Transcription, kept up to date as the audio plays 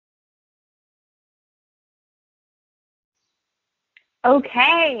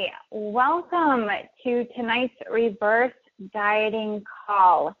Okay, welcome to tonight's reverse dieting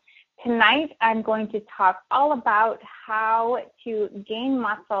call. Tonight I'm going to talk all about how to gain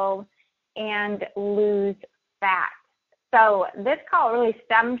muscle and lose fat. So this call really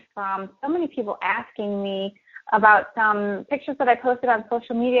stemmed from so many people asking me about some pictures that I posted on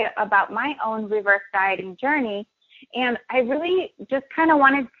social media about my own reverse dieting journey. And I really just kind of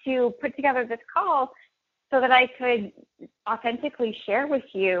wanted to put together this call so that I could authentically share with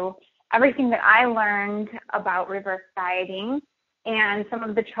you everything that I learned about reverse dieting and some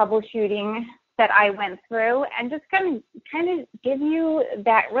of the troubleshooting that I went through, and just kind of give you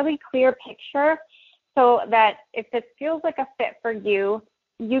that really clear picture so that if it feels like a fit for you,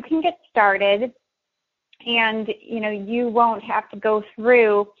 you can get started and you won't have to go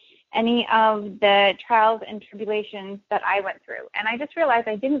through any of the trials and tribulations that I went through. And I just realized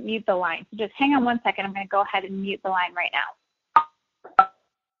I didn't mute the line. So just hang on one second. I'm going to go ahead and mute the line right now.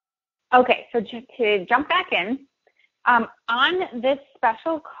 Okay, so just to jump back in, on this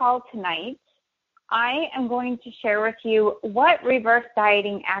special call tonight, I am going to share with you what reverse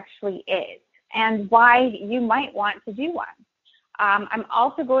dieting actually is and why you might want to do one. I'm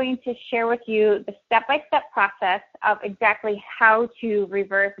also going to share with you the step-by-step process of exactly how to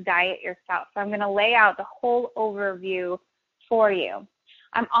reverse diet yourself. So I'm going to lay out the whole overview for you.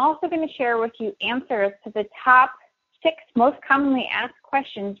 I'm also going to share with you answers to the top 6 most commonly asked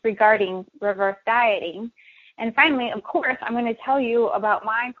questions regarding reverse dieting. And finally, of course, I'm going to tell you about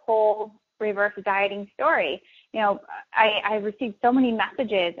my whole reverse dieting story. I received so many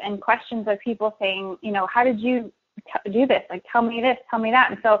messages and questions of people saying, how did you do this? Like, tell me this, tell me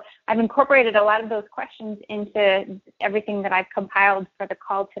that. And so I've incorporated a lot of those questions into everything that I've compiled for the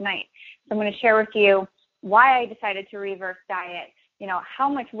call tonight. So I'm going to share with you why I decided to reverse diet, how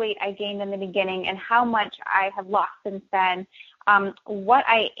much weight I gained in the beginning and how much I have lost since then, what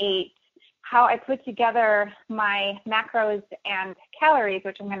I ate, how I put together my macros and calories,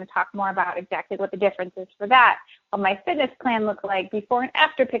 which I'm going to talk more about exactly what the difference is for that, what my fitness plan looked like, before and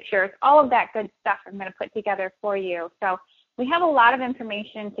after pictures, all of that good stuff I'm going to put together for you. So we have a lot of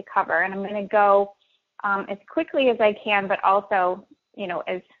information to cover, and I'm going to go as quickly as I can, but also,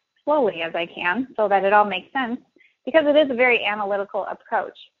 as slowly as I can so that it all makes sense, because it is a very analytical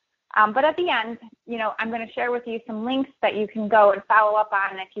approach. But at the end, I'm going to share with you some links that you can go and follow up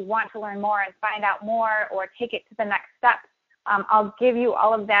on if you want to learn more and find out more or take it to the next step. I'll give you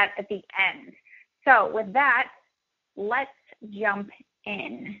all of that at the end. So with that, let's jump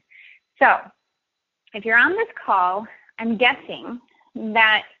in. So if you're on this call, I'm guessing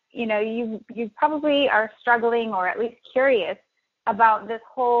that, you probably are struggling or at least curious about this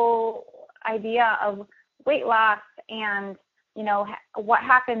whole idea of weight loss and what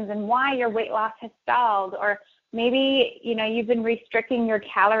happens and why your weight loss has stalled, or maybe, you've been restricting your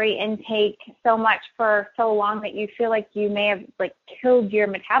calorie intake so much for so long that you feel like you may have killed your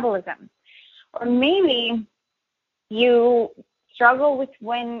metabolism. Or maybe you struggle with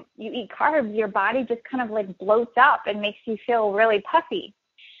when you eat carbs, your body just kind of bloats up and makes you feel really puffy.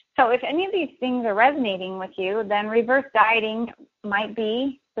 So if any of these things are resonating with you, then reverse dieting might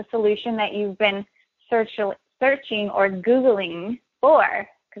be the solution that you've been searching or Googling for,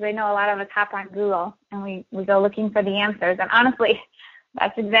 because I know a lot of us hop on Google and we go looking for the answers. And honestly,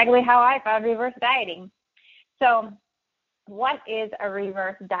 that's exactly how I found reverse dieting. So what is a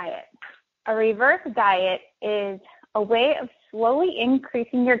reverse diet? A reverse diet is a way of slowly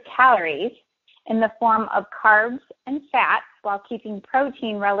increasing your calories in the form of carbs and fats while keeping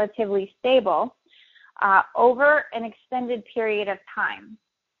protein relatively stable over an extended period of time.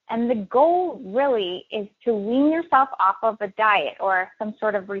 And the goal really is to wean yourself off of a diet or some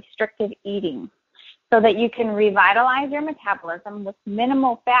sort of restrictive eating so that you can revitalize your metabolism with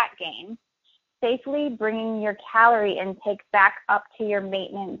minimal fat gain, safely bringing your calorie intake back up to your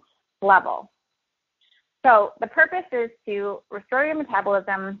maintenance level. So the purpose is to restore your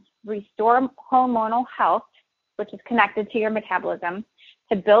metabolism, restore hormonal health, which is connected to your metabolism,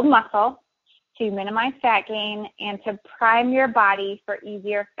 to build muscle, to minimize fat gain, and to prime your body for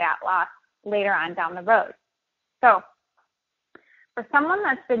easier fat loss later on down the road. So for someone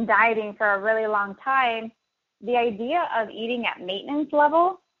that's been dieting for a really long time, the idea of eating at maintenance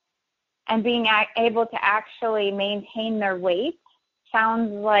level and being able to actually maintain their weight sounds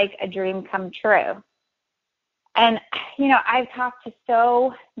like a dream come true. And, I've talked to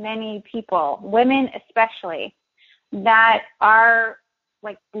so many people, women especially, that are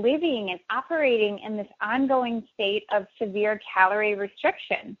living and operating in this ongoing state of severe calorie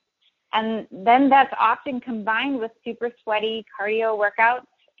restriction. And then that's often combined with super sweaty cardio workouts,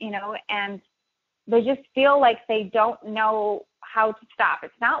 and they just feel like they don't know how to stop.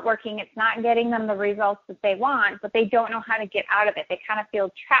 It's not working. It's not getting them the results that they want, but they don't know how to get out of it. They kind of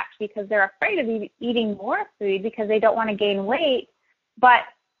feel trapped because they're afraid of eating more food because they don't want to gain weight, but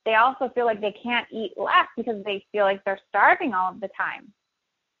they also feel like they can't eat less because they feel like they're starving all of the time.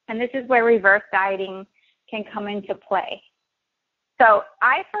 And this is where reverse dieting can come into play. So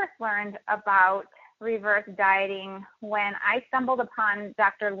I first learned about reverse dieting when I stumbled upon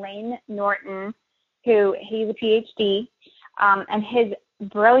Dr. Lane Norton, he's a PhD, and his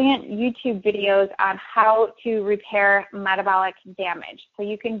brilliant YouTube videos on how to repair metabolic damage. So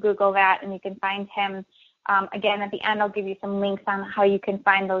you can Google that and you can find him. Again, at the end, I'll give you some links on how you can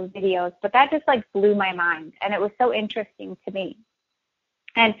find those videos. But that just like blew my mind, and it was so interesting to me.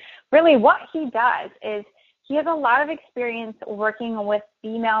 And really what he does is he has a lot of experience working with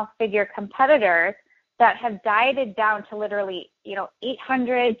female figure competitors that have dieted down to literally,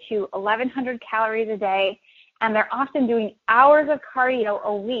 800 to 1,100 calories a day, and they're often doing hours of cardio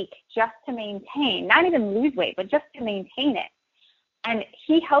a week just to maintain, not even lose weight, but just to maintain it. And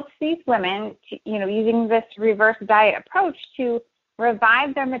he helps these women, to, using this reverse diet approach to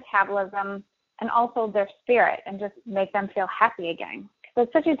revive their metabolism and also their spirit and just make them feel happy again. So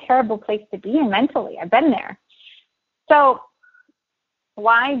it's such a terrible place to be in mentally. I've been there. So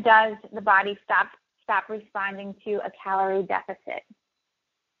why does the body stop responding to a calorie deficit?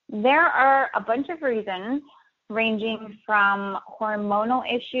 There are a bunch of reasons, ranging from hormonal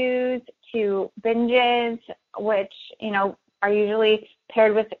issues to binges, which, are usually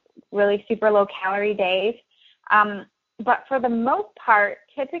paired with really super low calorie days. But for the most part,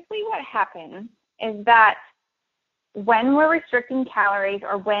 typically what happens is that when we're restricting calories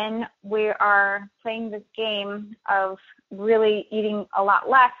or when we are playing this game of really eating a lot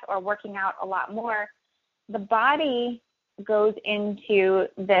less or working out a lot more, the body goes into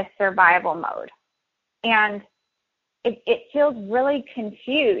this survival mode. And it feels really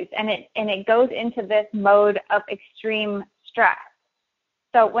confused, and it goes into this mode of extreme stress.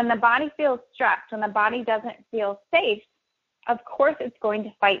 So when the body feels stressed, when the body doesn't feel safe, of course it's going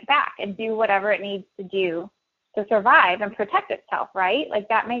to fight back and do whatever it needs to do to survive and protect itself, right? Like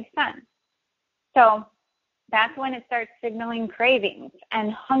that makes sense. So that's when it starts signaling cravings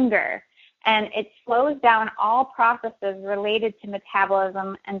and hunger, and it slows down all processes related to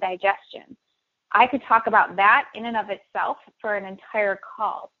metabolism and digestion. I could talk about that in and of itself for an entire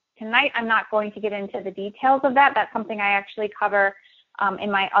call. Tonight, I'm not going to get into the details of that. That's something I actually cover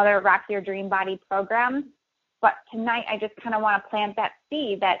in my other Rock Your Dream Body program. But tonight, I just kind of want to plant that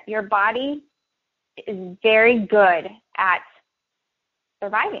seed that your body is very good at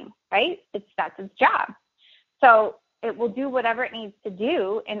surviving, right? That's its job. So it will do whatever it needs to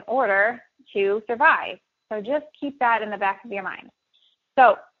do in order to survive. So just keep that in the back of your mind.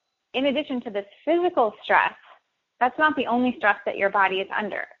 So in addition to this physical stress, that's not the only stress that your body is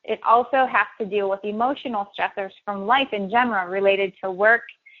under. It also has to deal with emotional stressors from life in general related to work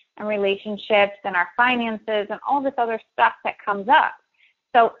and relationships and our finances and all this other stuff that comes up.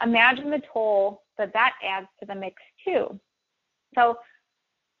 So imagine the toll that adds to the mix too. So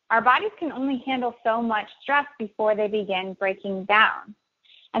our bodies can only handle so much stress before they begin breaking down.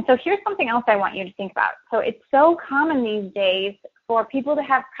 And so here's something else I want you to think about. So it's so common these days for people to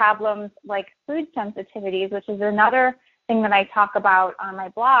have problems like food sensitivities, which is another thing that I talk about on my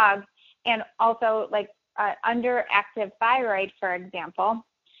blog, and also like underactive thyroid, for example.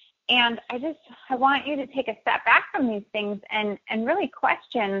 And I want you to take a step back from these things and really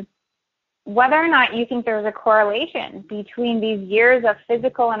question whether or not you think there's a correlation between these years of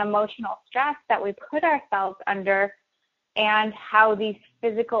physical and emotional stress that we put ourselves under and how these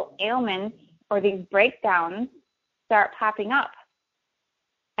physical ailments or these breakdowns start popping up.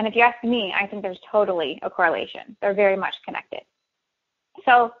 And if you ask me, I think there's totally a correlation. They're very much connected.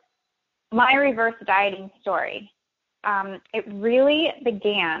 So my reverse dieting story, it really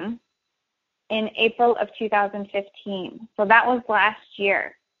began in April of 2015. So that was last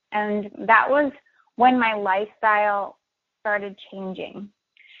year. And that was when my lifestyle started changing.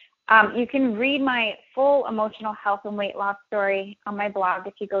 You can read my full emotional health and weight loss story on my blog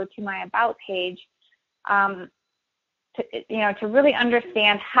if you go to my About page, to really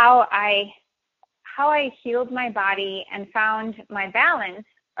understand how I healed my body and found my balance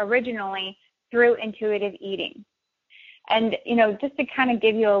originally through intuitive eating. And, just to kind of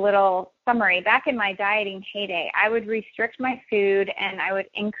give you a little summary, back in my dieting heyday, I would restrict my food and I would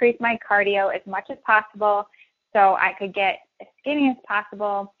increase my cardio as much as possible so I could get as skinny as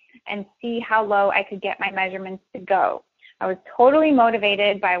possible and see how low I could get my measurements to go. I was totally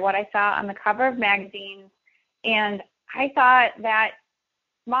motivated by what I saw on the cover of magazines, and I thought that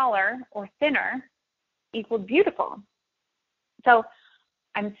smaller or thinner equaled beautiful. So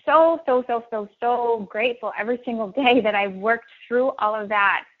I'm so grateful every single day that I worked through all of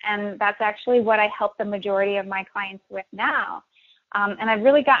that. And that's actually what I help the majority of my clients with now. And I've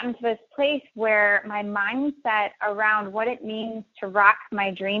really gotten to this place where my mindset around what it means to rock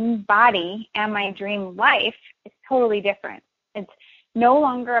my dream body and my dream life is totally different. It's no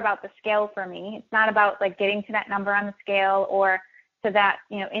longer about the scale for me. It's not about like getting to that number on the scale or to that,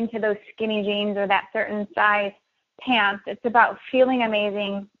 into those skinny jeans or that certain size pants. It's about feeling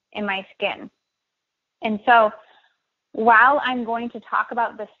amazing in my skin. And so while I'm going to talk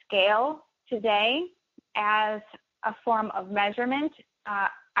about the scale today as a form of measurement,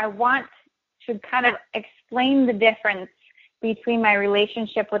 I want to kind of explain the difference between my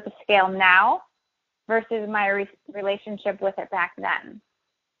relationship with the scale now versus my relationship with it back then.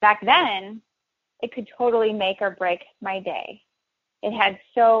 Back then, it could totally make or break my day. It had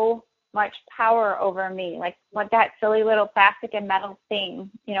so much power over me, like what that silly little plastic and metal thing,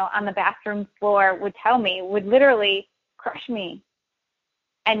 on the bathroom floor would tell me would literally crush me.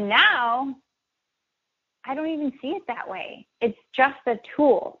 And now, I don't even see it that way. It's just a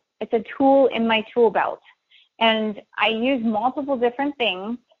tool. It's a tool in my tool belt. And I use multiple different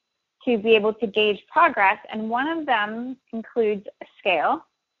things to be able to gauge progress. And one of them includes a scale,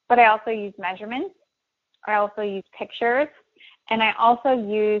 but I also use measurements. I also use pictures. And I also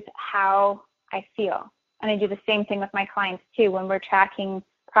use how I feel. And I do the same thing with my clients too when we're tracking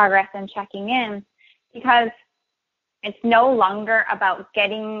progress and checking in, because it's no longer about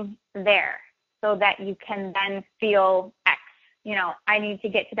getting there so that you can then feel X. I need to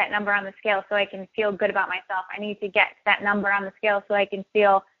get to that number on the scale so I can feel good about myself. I need to get to that number on the scale so I can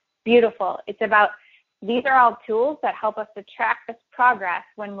feel beautiful. It's about, these are all tools that help us to track this progress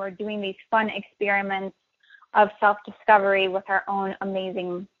when we're doing these fun experiments of self-discovery with our own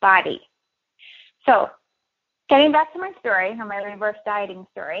amazing body. So getting back to my story, or my reverse dieting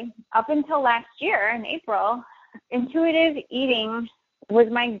story, up until last year in April, intuitive eating was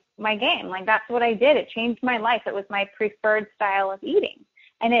my game. Like, that's what I did. It changed my life. It was my preferred style of eating.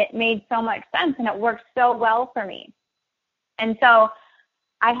 And it made so much sense, and it worked so well for me. And so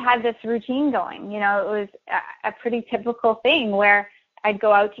I had this routine going. It was a pretty typical thing where I'd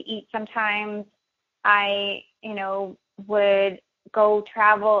go out to eat sometimes. I, would go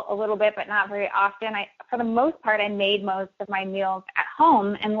travel a little bit, but not very often. For the most part, I made most of my meals at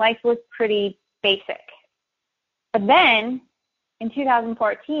home, and life was pretty basic. But then in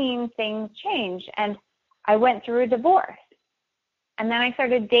 2014, things changed, and I went through a divorce. And then I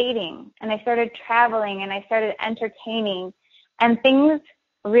started dating, and I started traveling, and I started entertaining, and things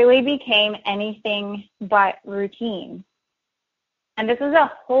really became anything but routine. And this was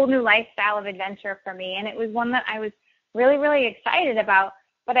a whole new lifestyle of adventure for me, and it was one that I was really, really excited about.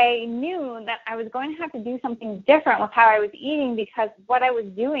 But I knew that I was going to have to do something different with how I was eating, because what I was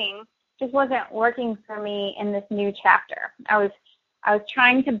doing just wasn't working for me in this new chapter. I was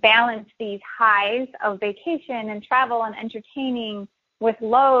trying to balance these highs of vacation and travel and entertaining with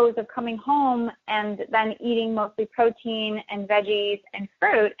lows of coming home and then eating mostly protein and veggies and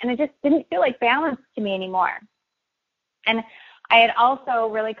fruit, and it just didn't feel like balance to me anymore. And I had also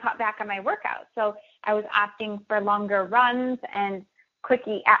really cut back on my workouts. So I was opting for longer runs and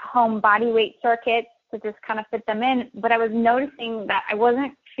quickie at-home body weight circuits to just kind of fit them in. But I was noticing that I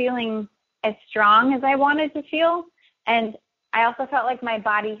wasn't feeling as strong as I wanted to feel. And I also felt like my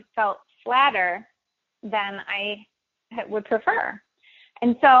body felt flatter than I would prefer.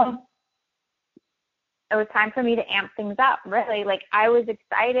 And so it was time for me to amp things up, really. Like, I was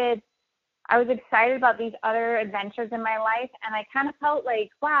excited about these other adventures in my life, and I kind of felt like,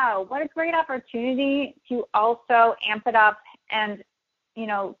 wow, what a great opportunity to also amp it up and,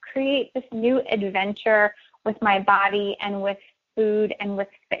 create this new adventure with my body and with food and with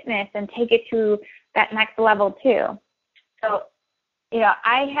fitness and take it to that next level too. So,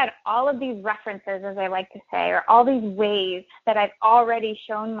 I had all of these references, as I like to say, or all these ways that I've already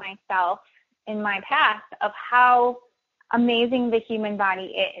shown myself in my past of how amazing the human body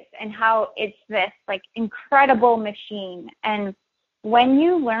is and how it's this like incredible machine. And when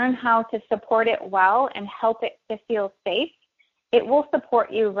you learn how to support it well and help it to feel safe, it will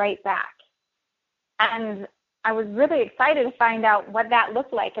support you right back. And I was really excited to find out what that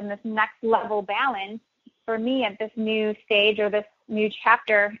looked like in this next level balance for me at this new stage or this new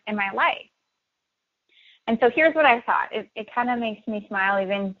chapter in my life. And so here's what I thought. It kind of makes me smile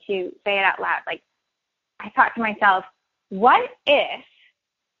even to say it out loud. Like, I thought to myself, what if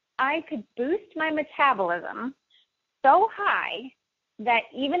I could boost my metabolism so high that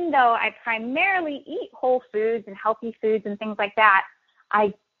even though I primarily eat whole foods and healthy foods and things like that,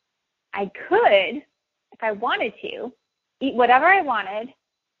 I could, if I wanted to, eat whatever I wanted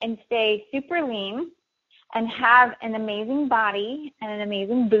and stay super lean and have an amazing body and an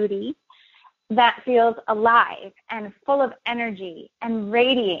amazing booty that feels alive and full of energy and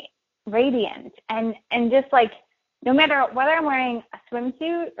radiant and just like, no matter whether I'm wearing a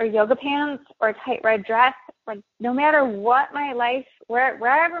swimsuit or yoga pants or a tight red dress, like no matter what my life,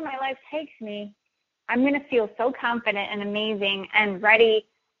 wherever my life takes me, I'm going to feel so confident and amazing and ready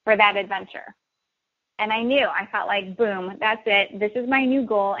for that adventure. And I felt like, boom, that's it. This is my new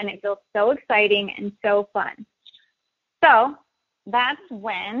goal, and it feels so exciting and so fun. So that's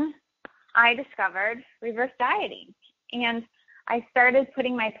when I discovered reverse dieting, and I started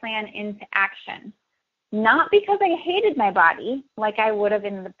putting my plan into action. Not because I hated my body like I would have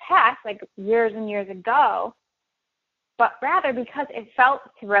in the past, like years and years ago, but rather because it felt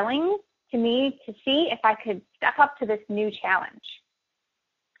thrilling to me to see if I could step up to this new challenge.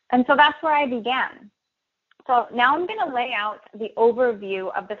 And so that's where I began. So now I'm going to lay out the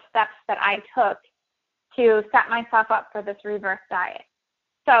overview of the steps that I took to set myself up for this reverse diet.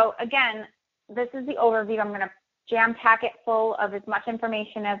 So again, this is the overview. I'm going to jam-pack it full of as much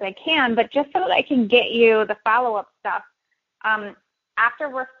information as I can, but just so that I can get you the follow-up stuff. After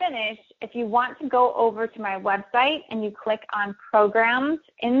we're finished, if you want to go over to my website and you click on programs,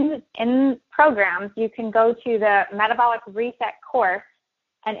 in programs, you can go to the Metabolic Reset course.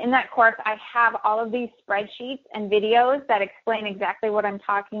 And in that course, I have all of these spreadsheets and videos that explain exactly what I'm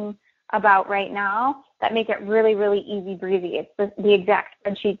talking about right now that make it really, really easy breezy. It's the exact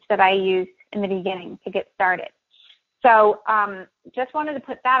spreadsheets that I used in the beginning to get started. So just wanted to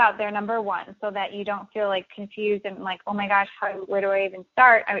put that out there, number one, so that you don't feel like confused and like, oh my gosh, where do I even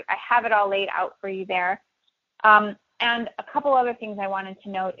start? I have it all laid out for you there. And a couple other things I wanted to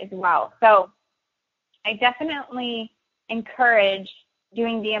note as well. So I definitely encourage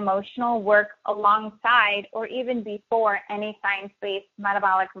doing the emotional work alongside or even before any science-based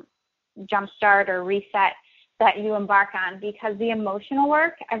metabolic jumpstart or reset that you embark on, because the emotional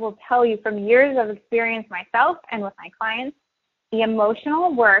work, I will tell you from years of experience myself and with my clients, the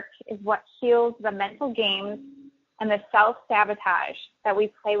emotional work is what heals the mental games and the self-sabotage that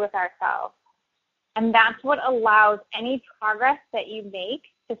we play with ourselves. And that's what allows any progress that you make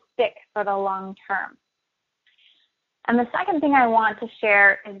to stick for the long term. And the second thing I want to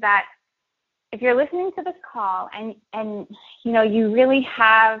share is that if you're listening to this call and you really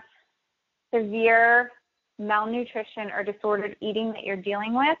have severe malnutrition or disordered eating that you're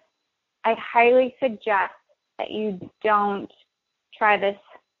dealing with, I highly suggest that you don't try this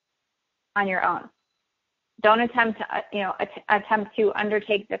on your own. Don't attempt to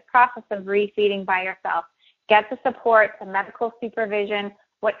undertake this process of refeeding by yourself. Get the support, the medical supervision,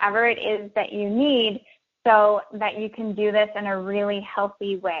 whatever it is that you need, so that you can do this in a really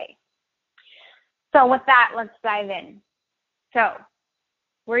healthy way. So with that, let's dive in. So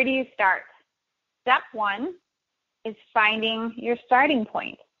where do you start? Step one is finding your starting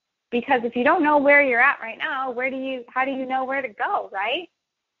point. Because if you don't know where you're at right now, how do you know where to go, right?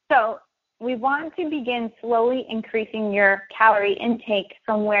 So we want to begin slowly increasing your calorie intake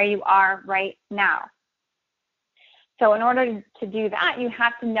from where you are right now. So in order to do that, you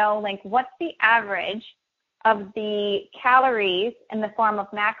have to know, like, what's the average of the calories in the form of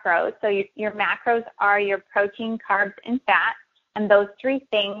macros. So your macros are your protein, carbs, and fat. And those three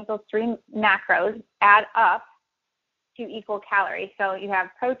macros add up to equal calories. So you have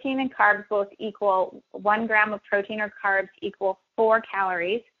protein and carbs both equal 1 gram of protein or carbs equal 4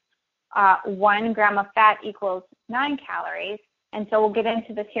 calories. 1 gram of fat equals 9 calories. And so we'll get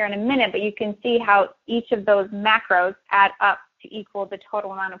into this here in a minute, but you can see how each of those macros add up to equal the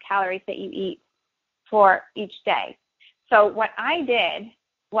total amount of calories that you eat for each day. So what I did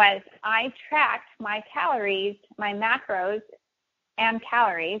was I tracked my calories, my macros and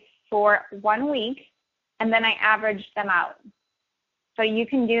calories for 1 week, and then I averaged them out. So you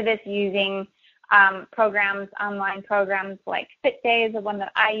can do this using online programs like FitDay is the one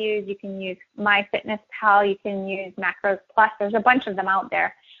that I use. You can use MyFitnessPal. You can use Macros Plus. There's a bunch of them out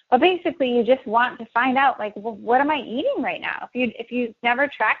there. But basically, you just want to find out, like, well, what am I eating right now? If you've never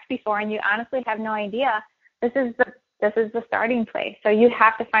tracked before and you honestly have no idea, this is the starting place. So you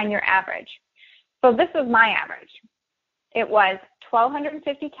have to find your average. So this was my average. It was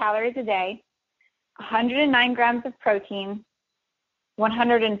 1,250 calories a day, 109 grams of protein,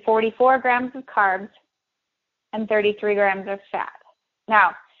 144 grams of carbs, and 33 grams of fat.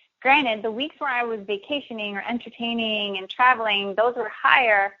 Now, granted, the weeks where I was vacationing or entertaining and traveling, those were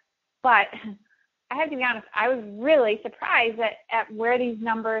higher, but I have to be honest, I was really surprised at where these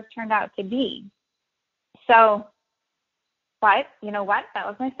numbers turned out to be. So, but you know what? That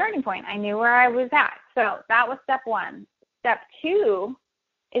was my starting point. I knew where I was at. So that was step one. step 2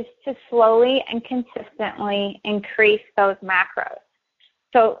 is to slowly and consistently increase those macros.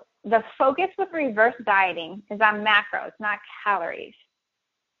 So the focus with reverse dieting is on macros, not calories.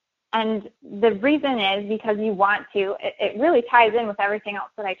 And the reason is because you want to, it really ties in with everything else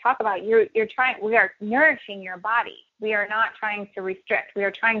that I talk about. We are nourishing your body. We are not trying to restrict. We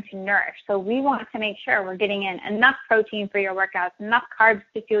are trying to nourish. So we want to make sure we're getting in enough protein for your workouts, enough carbs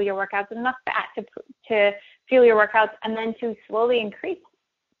to fuel your workouts, enough fat to fuel your workouts, and then to slowly increase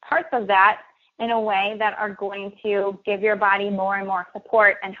parts of that in a way that are going to give your body more and more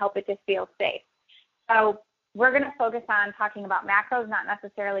support and help it to feel safe. So we're going to focus on talking about macros, not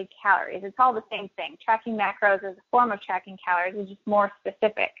necessarily calories. It's all the same thing. Tracking macros is a form of tracking calories. It's just more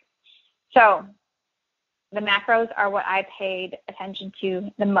specific. So the macros are what I paid attention to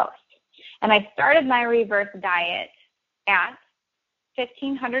the most. And I started my reverse diet at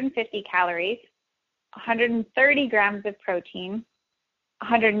 1,550 calories, 130 grams of protein,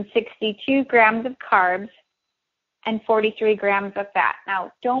 162 grams of carbs, and 43 grams of fat.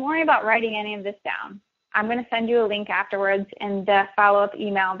 Now, don't worry about writing any of this down. I'm going to send you a link afterwards in the follow-up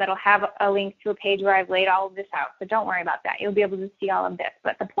email that'll have a link to a page where I've laid all of this out. So don't worry about that. You'll be able to see all of this.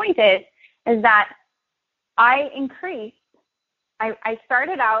 But the point is that I increased. I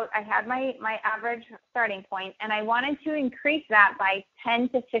started out, I had my average starting point, and I wanted to increase that by 10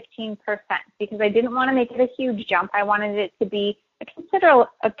 to 15% because I didn't want to make it a huge jump. I wanted it to be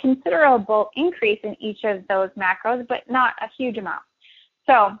a considerable increase in each of those macros, but not a huge amount.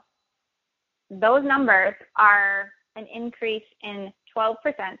 So those numbers are an increase in 12%,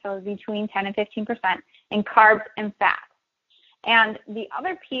 so between 10 and 15% in carbs and fat. And the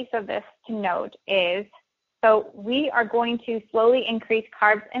other piece of this to note is, so we are going to slowly increase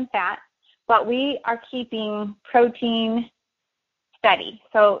carbs and fat, but we are keeping protein steady.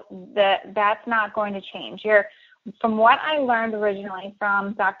 So that's not going to change. From what I learned originally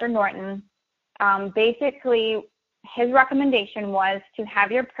from Dr. Norton, basically his recommendation was to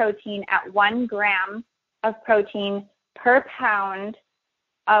have your protein at 1 gram of protein per pound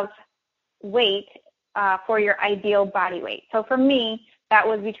of weight for your ideal body weight. So for me, that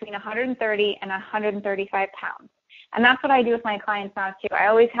was between 130 and 135 pounds. And that's what I do with my clients now too. I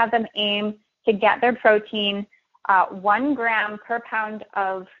always have them aim to get their protein 1 gram per pound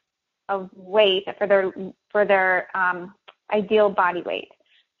of weight for their ideal body weight.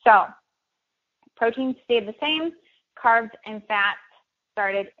 So protein stayed the same, carbs and fats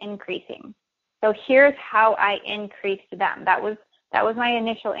started increasing. So here's how I increased them. That was my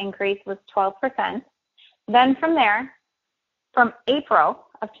initial increase was 12%. Then from there, from April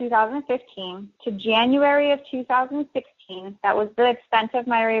of 2015 to January of 2016, that was the extent of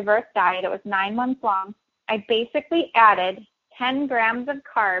my reverse diet. It was 9 months long. I basically added 10 grams of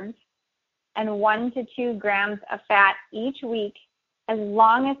carbs and 1 to 2 grams of fat each week, as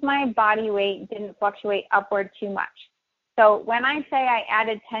long as my body weight didn't fluctuate upward too much. So when I say I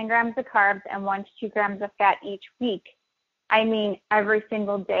added 10 grams of carbs and 1 to 2 grams of fat each week, I mean every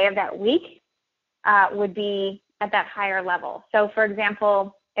single day of that week would be at that higher level. So for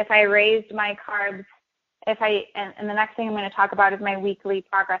example, if I raised my carbs, and the next thing I'm going to talk about is my weekly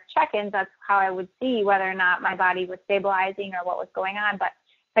progress check-ins. That's how I would see whether or not my body was stabilizing or what was going on. But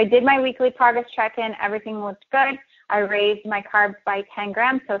if I did my weekly progress check-in, everything looked good. I raised my carbs by 10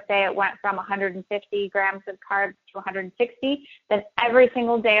 grams. So say it went from 150 grams of carbs to 160, then every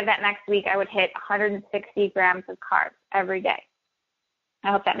single day of that next week, I would hit 160 grams of carbs every day.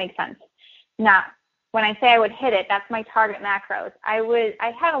 I hope that makes sense. Now, when I say I would hit it, that's my target macros.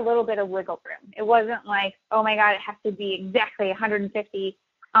 I had a little bit of wiggle room. It wasn't like, oh my God, it has to be exactly 150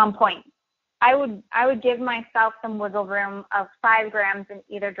 on point. I would give myself some wiggle room of 5 grams in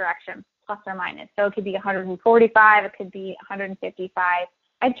either direction, plus or minus. So it could be 145, it could be 155.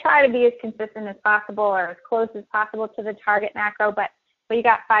 I try to be as consistent as possible or as close as possible to the target macro, but you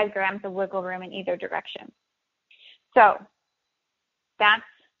got 5 grams of wiggle room in either direction. So that's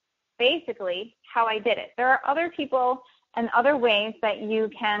basically how I did it. There are other people and other ways that you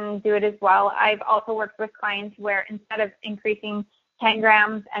can do it as well. I've also worked with clients where instead of increasing 10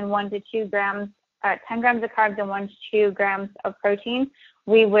 grams and 1 to 2 grams, 10 grams of carbs and 1 to 2 grams of protein,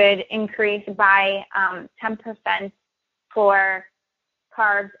 we would increase by 10% for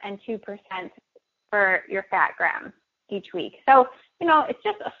carbs and 2% for your fat grams each week. So, it's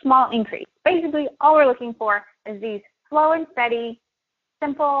just a small increase. Basically, all we're looking for is these slow and steady,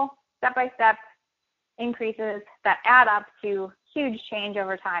 simple, step-by-step increases that add up to huge change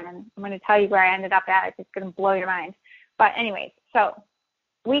over time. And I'm going to tell you where I ended up at. It's just going to blow your mind. But anyways, so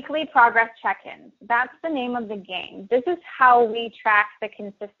weekly progress check-ins. That's the name of the game. This is how we track the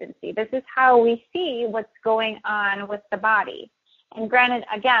consistency. This is how we see what's going on with the body. And granted,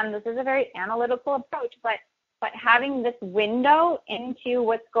 again, this is a very analytical approach, but having this window into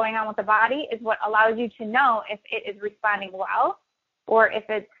what's going on with the body is what allows you to know if it is responding well or if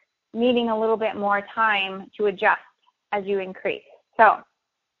it's needing a little bit more time to adjust as you increase. So,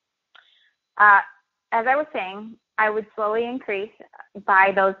 as I was saying, I would slowly increase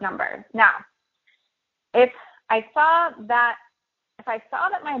by those numbers. Now, if I saw that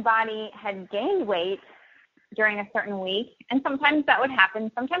my body had gained weight during a certain week, and sometimes that would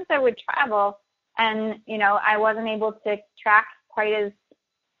happen, sometimes I would travel and, I wasn't able to track quite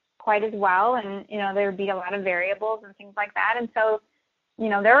as well, and, there would be a lot of variables and things like that. And so,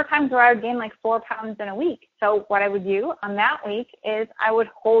 there were times where I would gain like 4 pounds in a week. So what I would do on that week is I would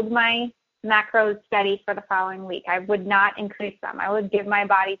hold my macros steady for the following week. I would not increase them. I would give my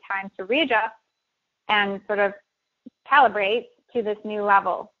body time to readjust and sort of calibrate to this new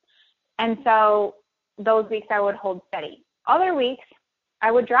level. And so those weeks I would hold steady. Other weeks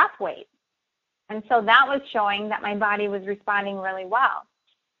I would drop weight. And so that was showing that my body was responding really well.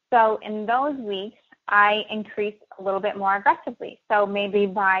 So in those weeks, I increased a little bit more aggressively. So maybe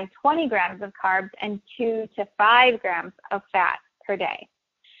by 20 grams of carbs and 2 to 5 grams of fat per day.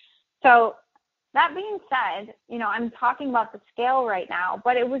 So that being said, I'm talking about the scale right now,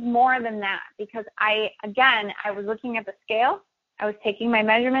 but it was more than that because I was looking at the scale. I was taking my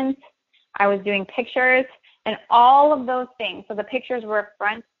measurements. I was doing pictures and all of those things. So the pictures were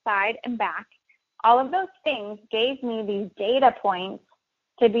front, side, and back. All of those things gave me these data points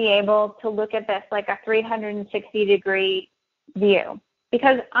to be able to look at this like a 360-degree view.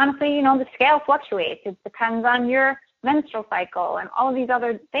 Because honestly, the scale fluctuates. It depends on your menstrual cycle and all of these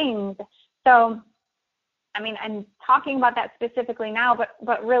other things. So, I'm talking about that specifically now,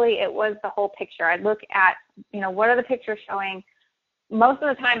 but really it was the whole picture. I'd look at, what are the pictures showing? Most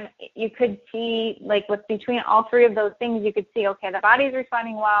of the time you could see, like what's between all three of those things, you could see, okay, the body's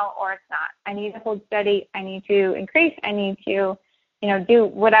responding well or it's not. I need to hold steady. I need to increase. I need to do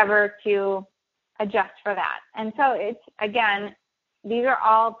whatever to adjust for that. And so it's, again, these are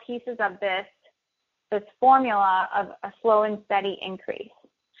all pieces of this formula of a slow and steady increase.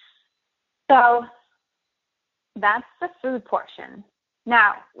 So that's the food portion.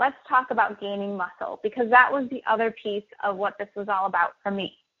 Now, let's talk about gaining muscle because that was the other piece of what this was all about for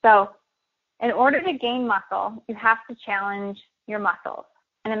me. So in order to gain muscle, you have to challenge your muscles.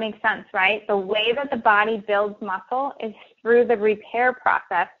 And it makes sense, right? The way that the body builds muscle is through the repair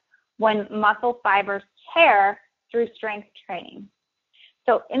process when muscle fibers tear through strength training.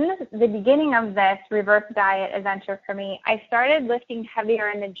 So in the beginning of this reverse diet adventure for me, I started lifting heavier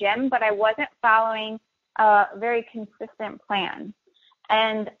in the gym, but I wasn't following a very consistent plan.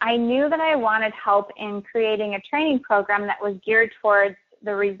 And I knew that I wanted help in creating a training program that was geared towards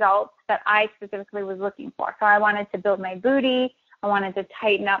the results that I specifically was looking for. So I wanted to build my booty. I wanted to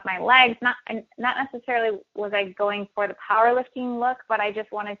tighten up my legs. Not necessarily was I going for the powerlifting look, but I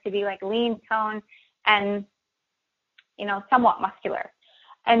just wanted to be like lean tone and, somewhat muscular.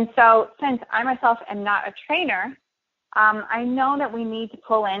 And so since I myself am not a trainer, I know that we need to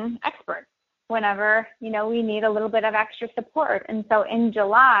pull in experts whenever, we need a little bit of extra support. And so in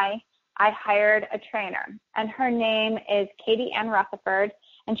July, I hired a trainer, and her name is Katie Ann Rutherford,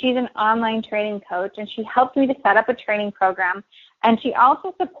 and she's an online training coach, and she helped me to set up a training program, and she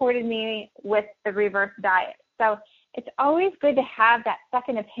also supported me with the reverse diet. So it's always good to have that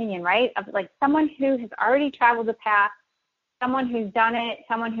second opinion, right, of like someone who has already traveled the path, someone who's done it,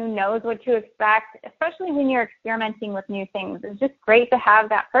 someone who knows what to expect, especially when you're experimenting with new things. It's just great to have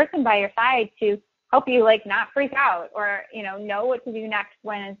that person by your side to help you like not freak out or, know what to do next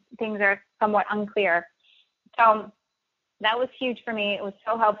when things are somewhat unclear. So that was huge for me. It was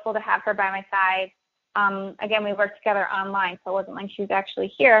so helpful to have her by my side. Again, we worked together online, so it wasn't like she was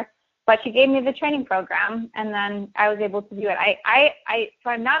actually here, but she gave me the training program, and then I was able to do it. So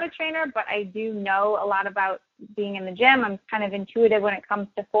I'm not a trainer, but I do know a lot about being in the gym. I'm kind of intuitive when it comes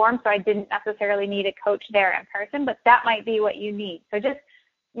to form, so I didn't necessarily need a coach there in person, but that might be what you need. So just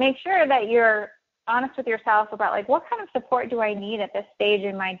make sure that you're honest with yourself about like what kind of support do I need at this stage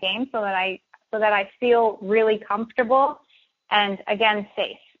in my game so that I feel really comfortable and, again,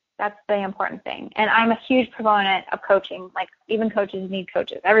 safe. That's the important thing. And I'm a huge proponent of coaching. Like, even coaches need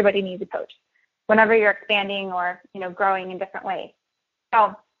coaches. Everybody needs a coach whenever you're expanding or, growing in different ways.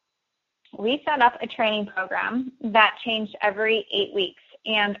 So we set up a training program that changed every 8 weeks.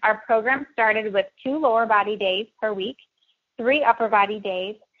 And our program started with 2 lower body days per week, 3 upper body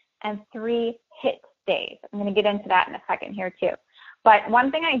days, and 3 HIIT days. I'm going to get into that in a second here too. But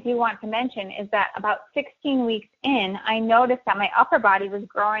one thing I do want to mention is that about 16 weeks in, I noticed that my upper body was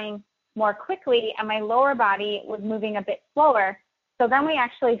growing more quickly and my lower body was moving a bit slower. So then we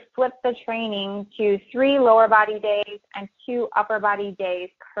actually flipped the training to 3 lower body days and 2 upper body days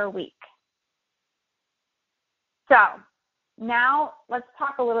per week. So now let's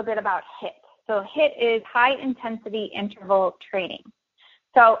talk a little bit about HIIT. So HIIT is high intensity interval training.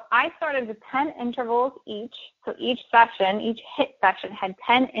 So I started with 10 intervals each. So each HIIT session had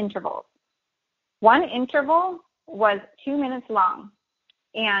 10 intervals. One interval was 2 minutes long.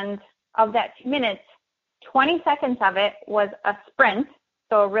 And of that 2 minutes, 20 seconds of it was a sprint,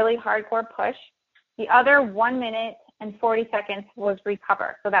 so a really hardcore push. The other 1 minute and 40 seconds was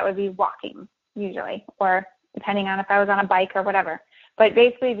recover. So that would be walking usually, or depending on if I was on a bike or whatever. But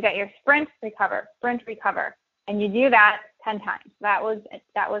basically you've got your sprint, recover, and you do that 10 times. That was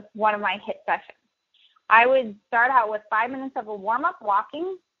one of my HIIT sessions. I would start out with 5 minutes of a warm-up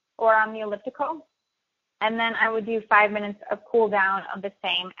walking or on the elliptical, and then I would do 5 minutes of cool down of the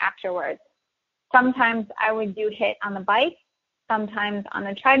same afterwards. Sometimes I would do HIIT on the bike, sometimes on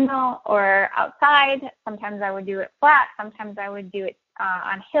the treadmill or outside. Sometimes I would do it flat. Sometimes I would do it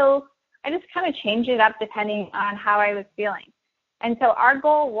on hills. I just kind of changed it up depending on how I was feeling. And so our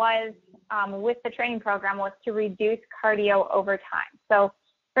goal was, with the training program, was to reduce cardio over time. So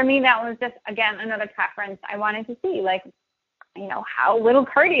for me, that was just, again, another preference. I wanted to see, like, how little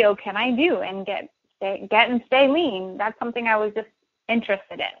cardio can I do and get and stay lean. That's something I was just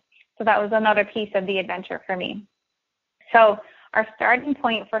interested in. So that was another piece of the adventure for me. So our starting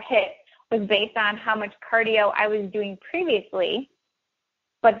point for HIIT was based on how much cardio I was doing previously.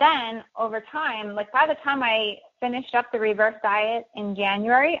 But then over time, like by the time I finished up the reverse diet in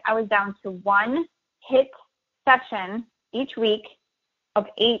January, I was down to 1 HIIT session each week of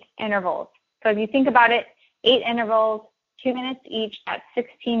 8 intervals. So if you think about it, 8 intervals, 2 minutes each, that's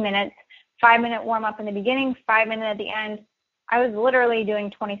 16 minutes, 5-minute warm-up in the beginning, 5 minutes at the end. I was literally doing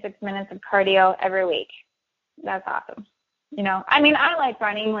 26 minutes of cardio every week. That's awesome. I like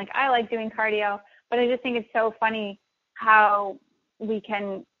running, I like doing cardio, but I just think it's so funny how we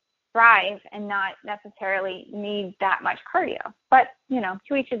can thrive and not necessarily need that much cardio. But,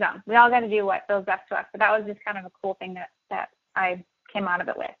 to each his own. We all got to do what feels best to us. But that was just kind of a cool thing that I came out of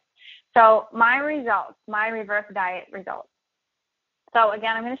it with. So my results, my reverse diet results. So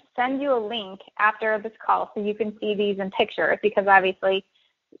again, I'm going to send you a link after this call so you can see these in pictures, because obviously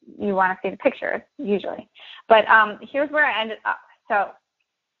you want to see the pictures usually. But here's where I ended up. So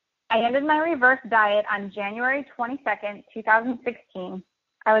I ended my reverse diet on January 22nd, 2016.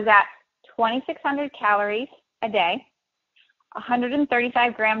 I was at 2,600 calories a day,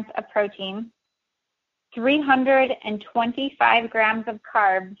 135 grams of protein, 325 grams of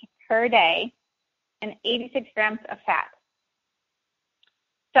carbs per day, and 86 grams of fat.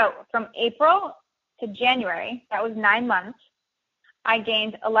 So from April to January, that was 9 months, I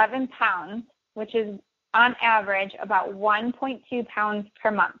gained 11 pounds, which is on average about 1.2 pounds per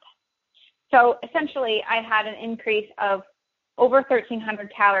month. So essentially, I had an increase of over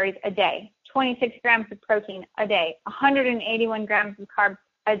 1,300 calories a day, 26 grams of protein a day, 181 grams of carbs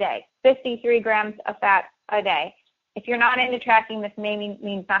a day, 53 grams of fat a day. If you're not into tracking, this may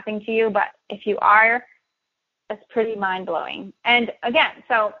means nothing to you, but if you are, that's pretty mind-blowing. And again,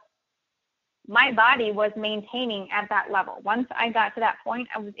 so my body was maintaining at that level. Once I got to that point,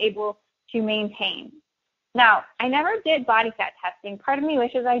 I was able to maintain. Now, I never did body fat testing. Part of me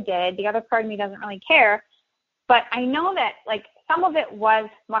wishes I did. The other part of me doesn't really care. But I know that, some of it was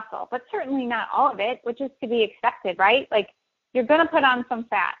muscle, but certainly not all of it, which is to be expected, right? You're going to put on some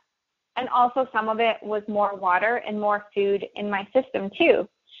fat. And also some of it was more water and more food in my system, too.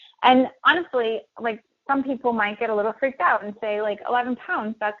 And honestly, some people might get a little freaked out and say, 11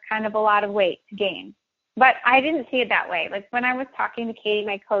 pounds, that's kind of a lot of weight to gain. But I didn't see it that way. When I was talking to Katie,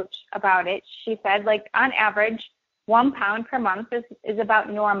 my coach, about it, she said, on average, 1 pound per month is about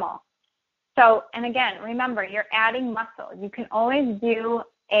normal. So, and again, remember, you're adding muscle. You can always do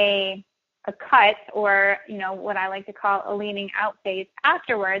a cut or, what I like to call a leaning out phase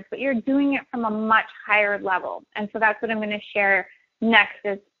afterwards, but you're doing it from a much higher level. And so that's what I'm going to share next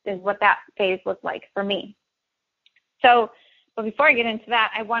is what that phase looked like for me. So, but before I get into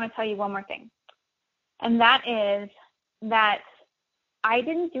that, I want to tell you one more thing. And that is that I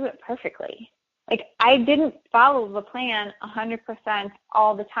didn't do it perfectly. I didn't follow the plan 100%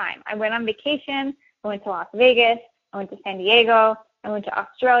 all the time. I went on vacation. I went to Las Vegas. I went to San Diego. I went to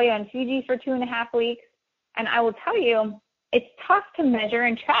Australia and Fiji for 2.5 weeks. And I will tell you, it's tough to measure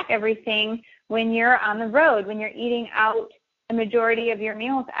and track everything when you're on the road, when you're eating out the majority of your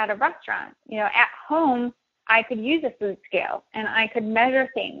meals at a restaurant. At home, I could use a food scale and I could measure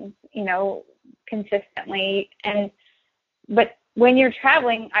things, consistently. But when you're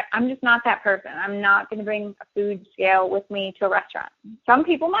traveling, I'm just not that person. I'm not going to bring a food scale with me to a restaurant. Some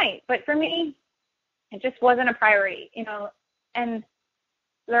people might, but for me, it just wasn't a priority, and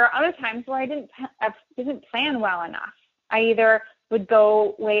there are other times where I didn't plan well enough. I either would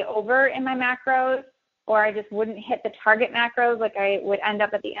go way over in my macros, or I just wouldn't hit the target macros. Like I would end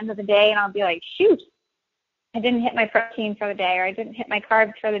up at the end of the day and I'll be like, shoot, I didn't hit my protein for the day, or I didn't hit my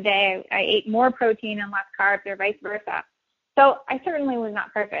carbs for the day. I ate more protein and less carbs, or vice versa. So I certainly was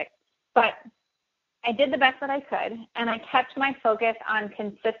not perfect, but I did the best that I could, and I kept my focus on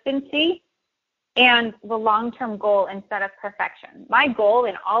consistency and the long-term goal instead of perfection. My goal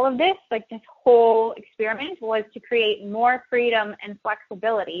in all of this, like this whole experiment, was to create more freedom and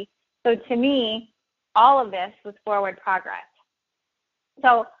flexibility. So to me, all of this was forward progress.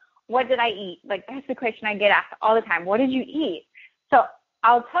 So what did I eat? Like, that's the question I get asked all the time. What did you eat? So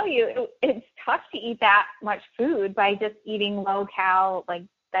I'll tell you, it's tough to eat that much food by just eating low-cal, like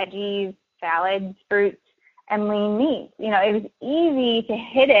veggies, salads, fruits, and lean meats. It was easy to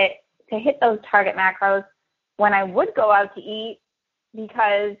hit those target macros when I would go out to eat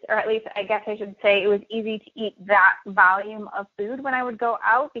because, or at least I guess I should say, it was easy to eat that volume of food when I would go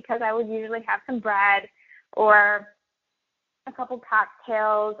out because I would usually have some bread or a couple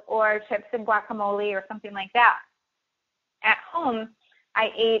cocktails or chips and guacamole or something like that. At home,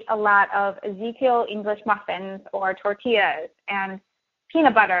 I ate a lot of Ezekiel English muffins or tortillas and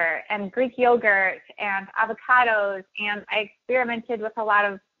peanut butter and Greek yogurt and avocados, and I experimented with a lot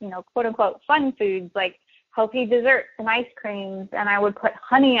of, quote unquote fun foods like healthy desserts and ice creams, and I would put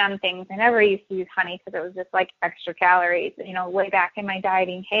honey on things. I never used to use honey because it was just like extra calories, way back in my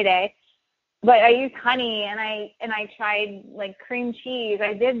dieting heyday. But I used honey, and I tried like cream cheese.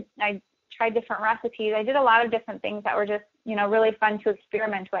 I tried different recipes. I did a lot of different things that were just, really fun to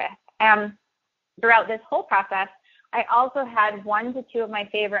experiment with. And throughout this whole process, I also had 1 to 2 of my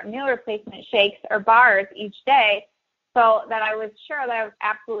favorite meal replacement shakes or bars each day so that I was sure that I was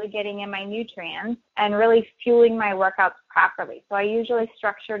absolutely getting in my nutrients and really fueling my workouts properly. So I usually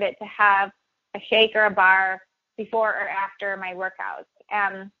structured it to have a shake or a bar before or after my workouts.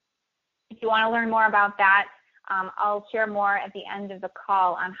 And if you want to learn more about that, I'll share more at the end of the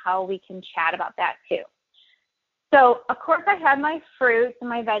call on how we can chat about that too. So, of course, I had my fruits and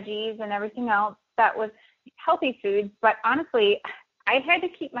my veggies and everything else that was healthy foods, but honestly, I had to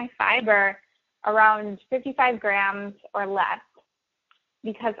keep my fiber around 55 grams or less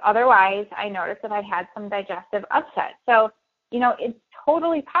because otherwise I noticed that I had some digestive upset. So, it's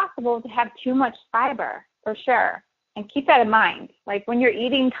totally possible to have too much fiber for sure. And keep that in mind. Like when you're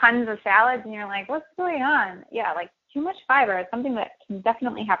eating tons of salads and you're like, what's going on? Yeah, like too much fiber is something that can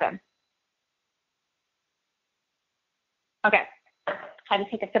definitely happen. Okay, had to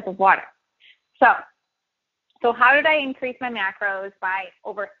take a sip of water. So how did I increase my macros by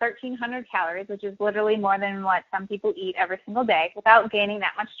over 1,300 calories, which is literally more than what some people eat every single day, without gaining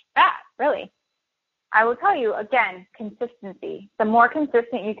that much fat, really? I will tell you, again, consistency. The more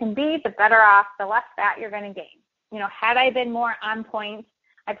consistent you can be, the better off, the less fat you're going to gain. Had I been more on point,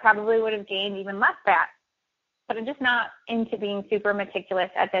 I probably would have gained even less fat. But I'm just not into being super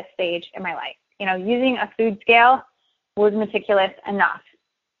meticulous at this stage in my life. Using a food scale was meticulous enough.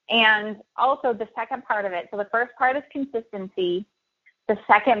 And also the second part of it, so the first part is consistency. The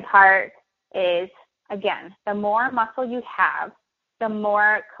second part is, again, the more muscle you have, the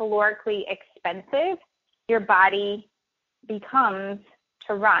more calorically expensive your body becomes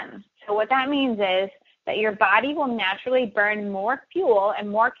to run. So what that means is that your body will naturally burn more fuel and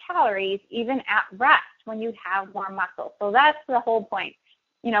more calories even at rest when you have more muscle. So that's the whole point.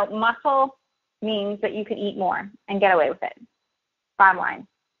 Muscle means that you can eat more and get away with it. Bottom line.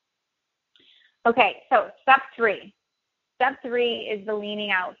 Okay, so step 3. Step 3 is the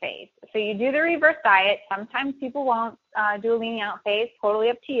leaning out phase. So you do the reverse diet. Sometimes people won't do a leaning out phase. Totally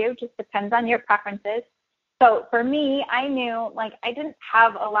up to you. Just depends on your preferences. So for me, I knew I didn't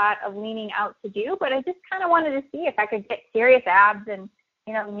have a lot of leaning out to do, but I just kind of wanted to see if I could get serious abs and,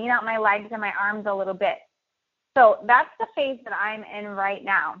 lean out my legs and my arms a little bit. So that's the phase that I'm in right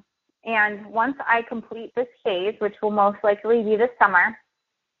now. And once I complete this phase, which will most likely be this summer,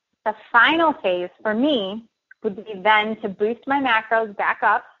 the final phase for me would be then to boost my macros back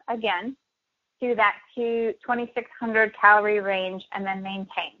up again to that 2,600 calorie range and then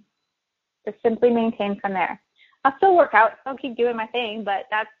maintain. Just simply maintain from there. I'll still work out. I'll keep doing my thing, but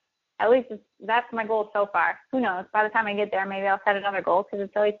that's my goal so far. Who knows? By the time I get there, maybe I'll set another goal because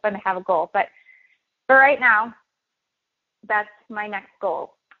it's always fun to have a goal. But for right now, that's my next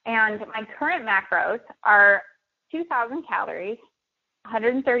goal. And my current macros are 2,000 calories,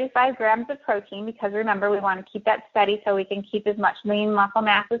 135 grams of protein, because remember, we want to keep that steady so we can keep as much lean muscle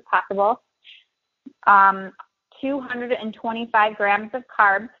mass as possible, 225 grams of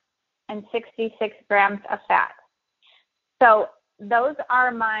carbs, and 66 grams of fat. So those are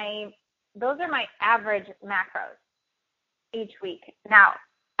my average macros each week. Now,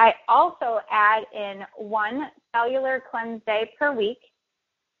 I also add in one cellular cleanse day per week.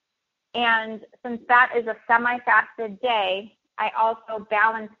 And since that is a semi-fasted day, I also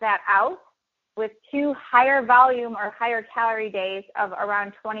balance that out with 2 higher volume or higher calorie days of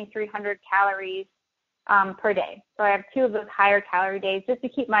around 2,300 calories per day. So I have 2 of those higher calorie days just to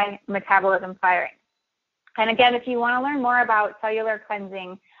keep my metabolism firing. And again, if you want to learn more about cellular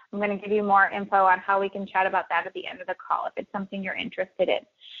cleansing, I'm going to give you more info on how we can chat about that at the end of the call if it's something you're interested in.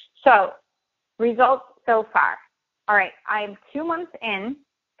 So results so far. All right, I'm 2 months in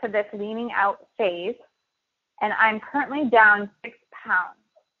to this leaning out phase, and I'm currently down 6 pounds.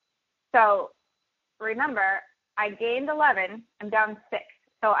 So remember, I gained 11, I'm down 6.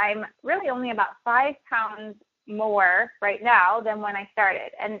 So I'm really only about 5 pounds more right now than when I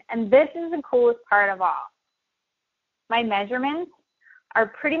started. And this is the coolest part of all. My measurements are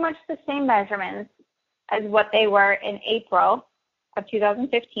pretty much the same measurements as what they were in April of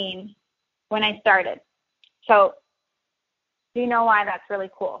 2015 when I started. So do you know why that's really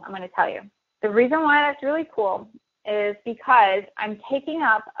cool? I'm going to tell you. The reason why that's really cool is because I'm taking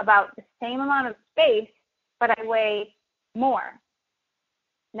up about the same amount of space, but I weigh more.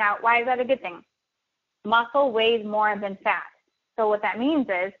 Now, why is that a good thing? Muscle weighs more than fat. So what that means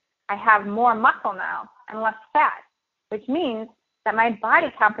is I have more muscle now and less fat, which means that my body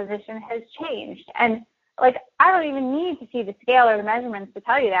composition has changed. And like, I don't even need to see the scale or the measurements to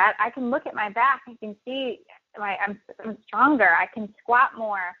tell you that. I can look at my back. I can see I'm stronger. I can squat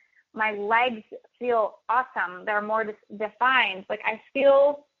more. My legs feel awesome. They're more defined. Like, I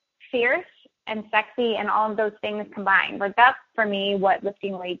feel fierce and sexy and all of those things combined. Like, that's for me what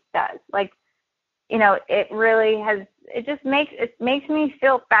lifting weights does. Like, you know, it really has, it makes me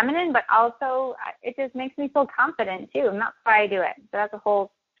feel feminine, but also it just makes me feel confident too. And that's why I do it. So that's a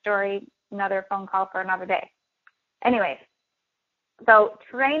whole story, another phone call for another day. Anyways, so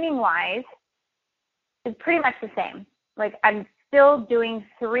training wise is pretty much the same. Like, I'm still doing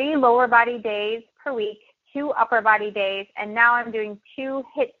 3 lower body days per week, 2 upper body days, and now I'm doing 2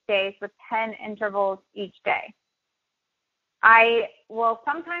 HIIT days with 10 intervals each day. I will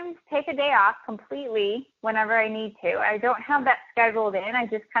sometimes take a day off completely whenever I need to. I don't have that scheduled in. I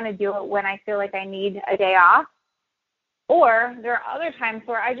just kind of do it when I feel like I need a day off. Or there are other times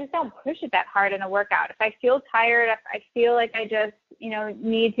where I just don't push it that hard in a workout. If I feel tired, if I feel like I just,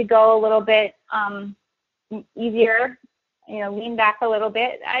 need to go a little bit easier, lean back a little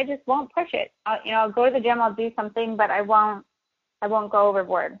bit, I just won't push it. I'll go to the gym, I'll do something, but I won't go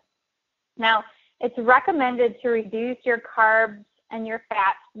overboard. Now, it's recommended to reduce your carbs and your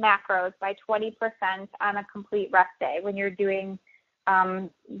fat macros by 20% on a complete rest day when you're doing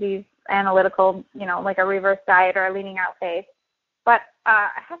these analytical, like a reverse diet or a leaning out phase. But I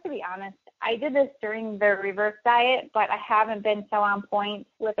have to be honest, I did this during the reverse diet, but I haven't been so on point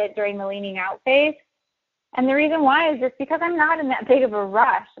with it during the leaning out phase. And the reason why is just because I'm not in that big of a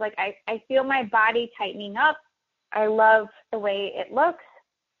rush. Like, I feel my body tightening up. I love the way it looks.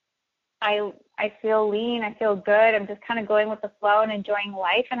 I feel lean. I feel good. I'm just kind of going with the flow and enjoying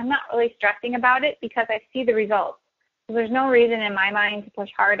life. And I'm not really stressing about it because I see the results. So there's no reason in my mind to push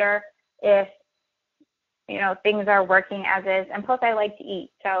harder if, things are working as is. And plus, I like to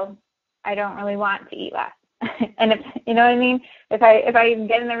eat. So I don't really want to eat less. And if, you know what I mean? If I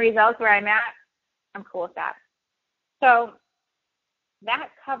get in the results where I'm at, I'm cool with that. So that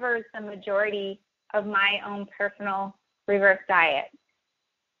covers the majority of my own personal reverse diet.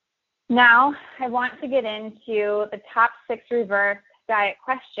 Now, I want to get into the top 6 reverse diet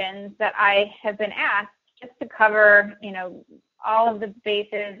questions that I have been asked, just to cover, all of the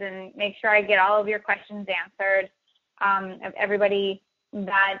bases and make sure I get all of your questions answered, of everybody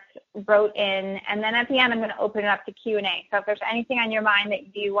that wrote in. And then at the end, I'm going to open it up to Q&A. So if there's anything on your mind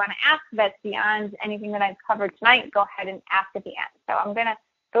that you want to ask that's beyond anything that I've covered tonight, go ahead and ask at the end. So I'm going to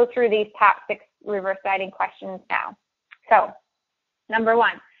go through these top 6 reverse dieting questions now. So number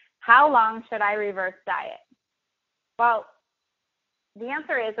 1. How long should I reverse diet? Well, the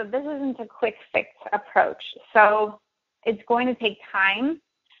answer is that this isn't a quick fix approach. So it's going to take time,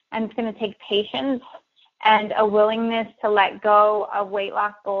 and it's going to take patience and a willingness to let go of weight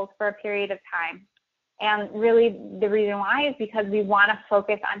loss goals for a period of time. And really the reason why is because we want to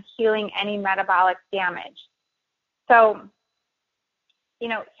focus on healing any metabolic damage. So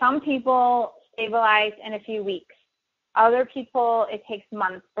some people stabilize in a few weeks. Other people, it takes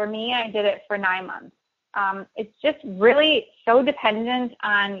months. For me, I did it for 9 months. It's just really so dependent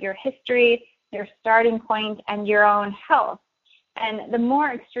on your history, your starting point, and your own health. And the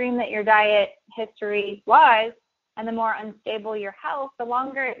more extreme that your diet history was, and the more unstable your health, the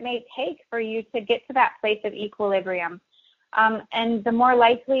longer it may take for you to get to that place of equilibrium. And the more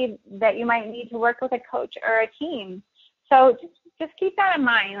likely that you might need to work with a coach or a team. So just keep that in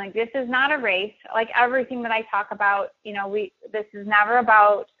mind. Like, this is not a race. Like everything that I talk about, this is never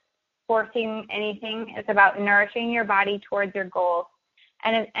about forcing anything. It's about nourishing your body towards your goals.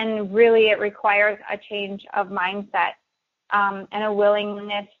 And really it requires a change of mindset and a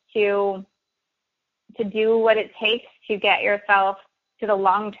willingness to do what it takes to get yourself to the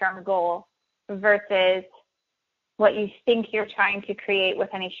long-term goal versus what you think you're trying to create with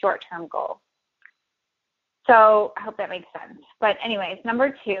any short-term goal. So I hope that makes sense. But anyways,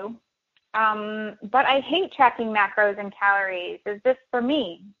 number 2, but I hate tracking macros and calories. Is this for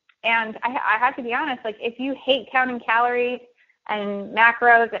me? And I have to be honest, like, if you hate counting calories and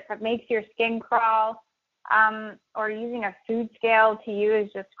macros, if it makes your skin crawl, or using a food scale to you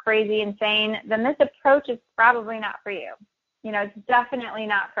is just crazy insane, then this approach is probably not for you. It's definitely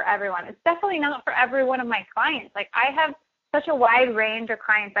not for everyone. It's definitely not for every one of my clients. Like, I have such a wide range of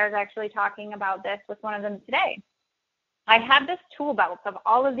clients. I was actually talking about this with one of them today. I have this tool belt of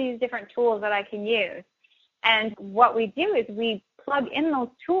all of these different tools that I can use. And what we do is we plug in those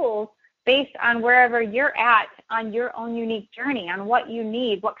tools based on wherever you're at on your own unique journey, on what you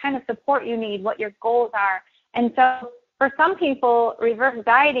need, what kind of support you need, what your goals are. And so for some people, reverse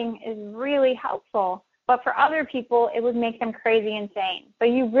dieting is really helpful, but for other people, it would make them crazy insane. So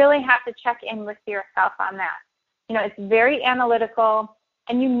you really have to check in with yourself on that. It's very analytical,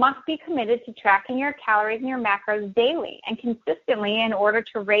 and you must be committed to tracking your calories and your macros daily and consistently in order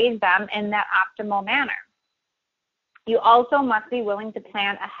to raise them in that optimal manner. You also must be willing to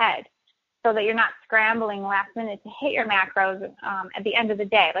plan ahead so that you're not scrambling last minute to hit your macros at the end of the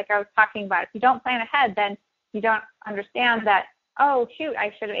day. Like I was talking about, if you don't plan ahead, then you don't understand that, oh, shoot,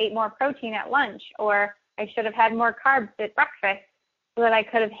 I should have ate more protein at lunch, or I should have had more carbs at breakfast so that I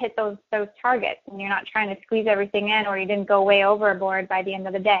could have hit those targets, and you're not trying to squeeze everything in, or you didn't go way overboard by the end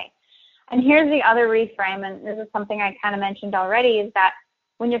of the day. And here's the other reframe, and this is something I kind of mentioned already, is that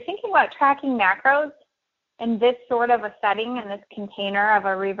when you're thinking about tracking macros in this sort of a setting, in this container of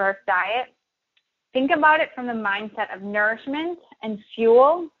a reverse diet, think about it from the mindset of nourishment and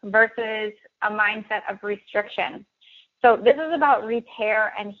fuel versus a mindset of restriction. So this is about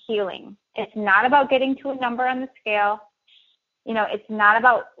repair and healing. It's not about getting to a number on the scale. It's not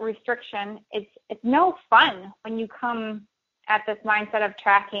about restriction. It's no fun when you come at this mindset of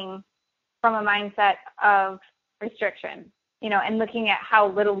tracking from a mindset of restriction, and looking at how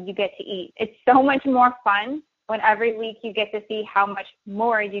little you get to eat. It's so much more fun when every week you get to see how much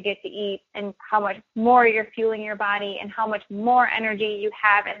more you get to eat and how much more you're fueling your body and how much more energy you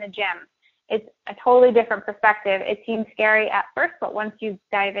have in the gym. It's a totally different perspective. It seems scary at first, but once you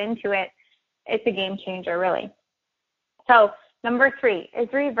dive into it, it's a game changer, really. So number 3, is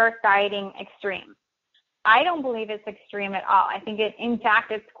reverse dieting extreme? I don't believe it's extreme at all. I think in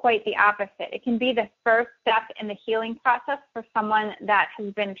fact, it's quite the opposite. It can be the first step in the healing process for someone that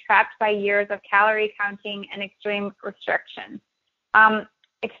has been trapped by years of calorie counting and extreme restriction.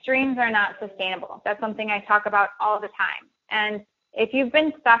 Extremes are not sustainable. That's something I talk about all the time. And if you've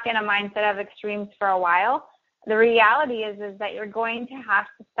been stuck in a mindset of extremes for a while, the reality is that you're going to have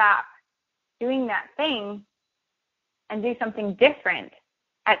to stop doing that thing and do something different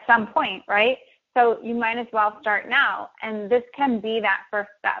at some point, right? So you might as well start now. And this can be that first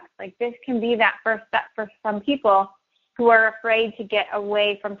step. Like, this can be that first step for some people who are afraid to get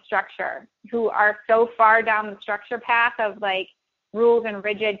away from structure, who are so far down the structure path of like rules and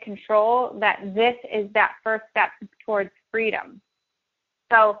rigid control that this is that first step towards freedom.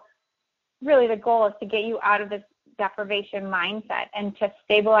 So really the goal is to get you out of this deprivation mindset and to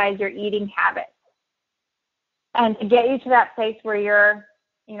stabilize your eating habits and to get you to that place where you're,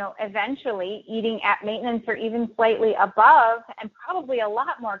 eventually eating at maintenance or even slightly above, and probably a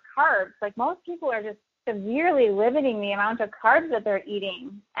lot more carbs. Like, most people are just severely limiting the amount of carbs that they're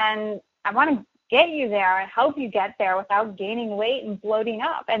eating. And I want to get you there and help you get there without gaining weight and bloating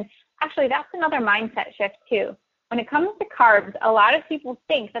up. And actually, that's another mindset shift too. When it comes to carbs, a lot of people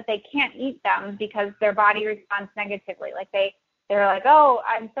think that they can't eat them because their body responds negatively. Like they're like, oh,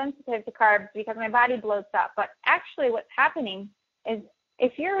 I'm sensitive to carbs because my body bloats up. But actually what's happening is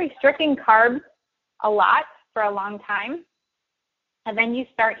if you're restricting carbs a lot for a long time, and then you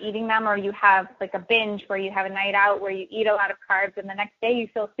start eating them, or you have like a binge where you have a night out where you eat a lot of carbs and the next day you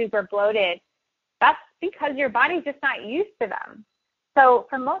feel super bloated, that's because your body's just not used to them. So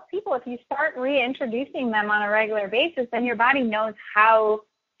for most people, if you start reintroducing them on a regular basis, then your body knows how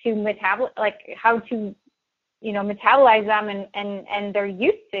to metabolize them, and they're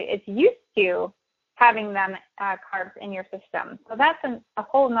it's used to having them carbs in your system. So that's a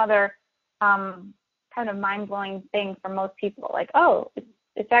whole nother kind of mind-blowing thing for most people. Like, oh,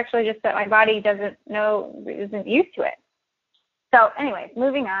 it's actually just that my body isn't used to it. So anyways,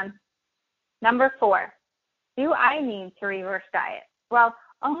 moving on. Number 4, do I need to reverse diet? Well,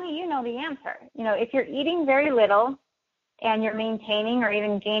 only you know the answer. If you're eating very little and you're maintaining or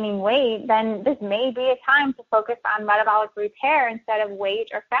even gaining weight, then this may be a time to focus on metabolic repair instead of weight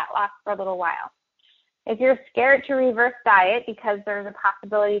or fat loss for a little while. If you're scared to reverse diet because there's a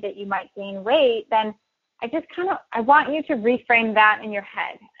possibility that you might gain weight, then I want you to reframe that in your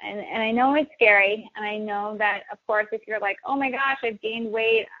head. And I know it's scary, and I know that, of course, if you're like, oh my gosh, I've gained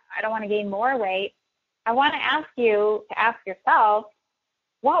weight, I don't want to gain more weight, I want to ask you to ask yourself,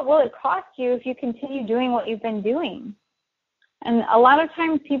 what will it cost you if you continue doing what you've been doing? And a lot of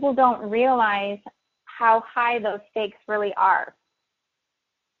times people don't realize how high those stakes really are.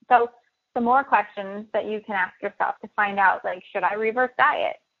 So some more questions that you can ask yourself to find out, like, should I reverse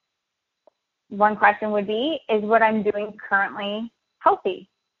diet? One question would be, is what I'm doing currently healthy?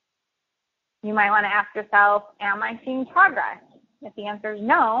 You might want to ask yourself, am I seeing progress? If the answer is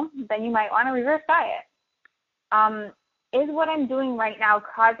no, then you might want to reverse diet. Is what I'm doing right now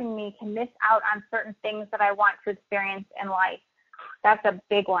causing me to miss out on certain things that I want to experience in life? That's a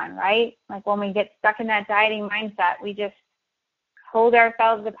big one, right? Like when we get stuck in that dieting mindset, we just hold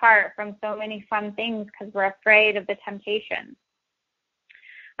ourselves apart from so many fun things because we're afraid of the temptation.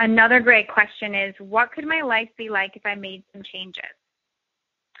 Another great question is, what could my life be like if I made some changes?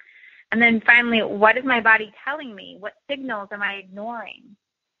 And then finally, what is my body telling me? What signals am I ignoring?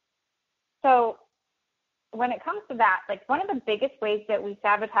 So when it comes to that, like one of the biggest ways that we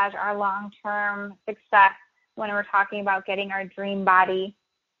sabotage our long-term success when we're talking about getting our dream body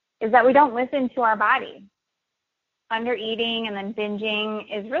is that we don't listen to our body. Under-eating and then binging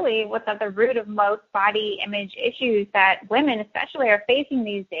is really what's at the root of most body image issues that women especially are facing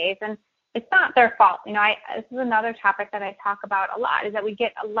these days, and it's not their fault. This is another topic that I talk about a lot, is that we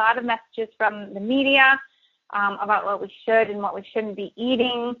get a lot of messages from the media about what we should and what we shouldn't be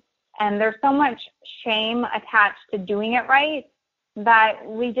eating, and there's so much shame attached to doing it right that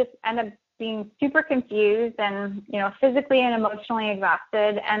we just end up being super confused and, physically and emotionally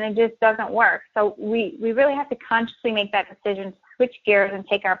exhausted, and it just doesn't work. So we really have to consciously make that decision to switch gears and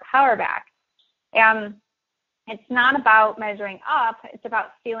take our power back. And it's not about measuring up, it's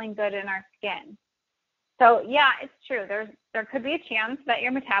about feeling good in our skin. So yeah, it's true. There could be a chance that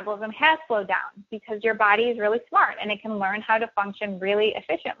your metabolism has slowed down because your body is really smart and it can learn how to function really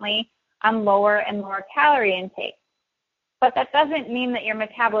efficiently on lower and lower calorie intake. But that doesn't mean that your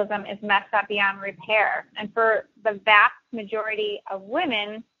metabolism is messed up beyond repair. And for the vast majority of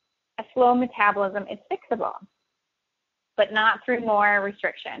women, a slow metabolism is fixable, but not through more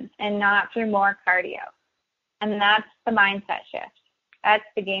restriction and not through more cardio. And that's the mindset shift. That's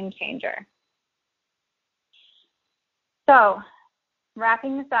the game changer. So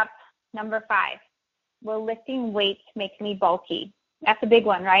wrapping this up, number 5, will lifting weights make me bulky? That's a big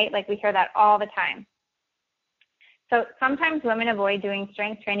one, right? Like we hear that all the time. So sometimes women avoid doing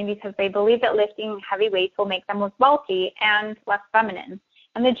strength training because they believe that lifting heavy weights will make them look bulky and less feminine.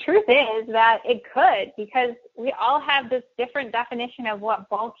 And the truth is that it could, because we all have this different definition of what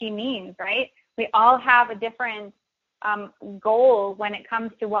bulky means, right? We all have a different goal when it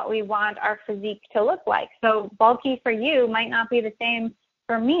comes to what we want our physique to look like. So bulky for you might not be the same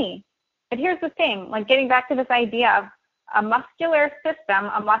for me. But here's the thing, like getting back to this idea of a muscular system,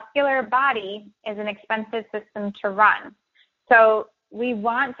 a muscular body is an expensive system to run. So we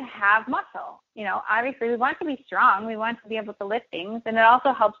want to have muscle. Obviously we want to be strong. We want to be able to lift things. And it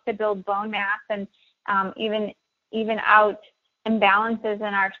also helps to build bone mass and even out imbalances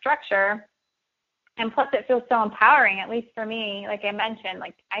in our structure. And plus it feels so empowering, at least for me, like I mentioned,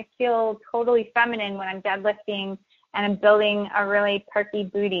 like I feel totally feminine when I'm deadlifting and I'm building a really perky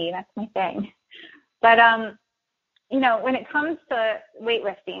booty. That's my thing. But, when it comes to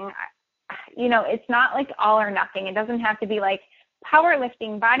weightlifting, it's not like all or nothing. It doesn't have to be like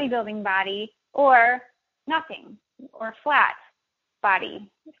powerlifting, bodybuilding body, or nothing, or flat body,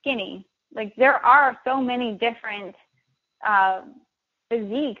 skinny. Like there are so many different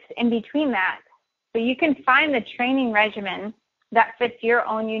physiques in between that. So you can find the training regimen that fits your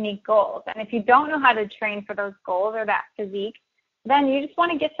own unique goals. And if you don't know how to train for those goals or that physique, then you just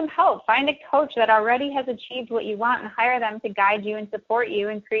want to get some help. Find a coach that already has achieved what you want and hire them to guide you and support you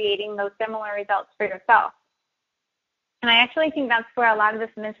in creating those similar results for yourself. And I actually think that's where a lot of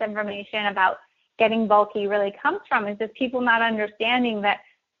this misinformation about getting bulky really comes from, is just people not understanding that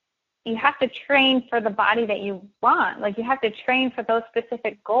you have to train for the body that you want. Like, you have to train for those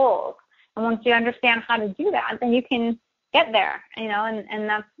specific goals. And once you understand how to do that, then you can get there, and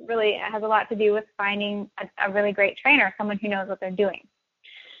that's really, it has a lot to do with finding a really great trainer, someone who knows what they're doing.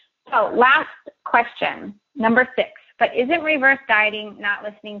 So last question, number 6, but isn't reverse dieting not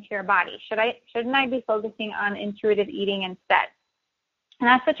listening to your body? Shouldn't I be focusing on intuitive eating instead? And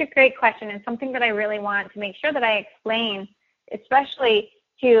that's such a great question, and something that I really want to make sure that I explain, especially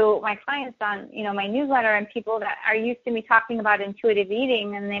to my clients on, my newsletter, and people that are used to me talking about intuitive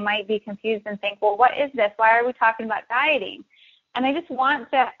eating, and they might be confused and think, well, what is this? Why are we talking about dieting? And I just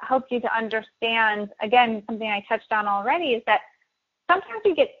want to help you to understand, again, something I touched on already, is that sometimes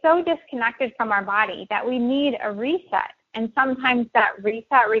we get so disconnected from our body that we need a reset. And sometimes that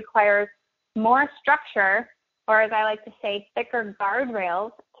reset requires more structure, or as I like to say, thicker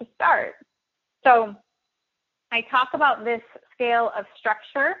guardrails to start. So I talk about this scale of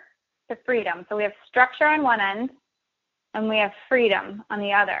structure to freedom. So we have structure on one end, and we have freedom on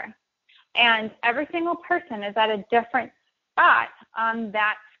the other. And every single person is at a different spot on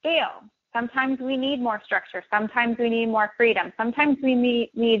that scale. Sometimes we need more structure. Sometimes we need more freedom. Sometimes we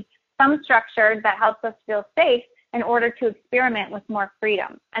need some structure that helps us feel safe in order to experiment with more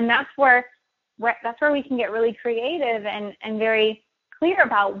freedom. And that's where we can get really creative and very clear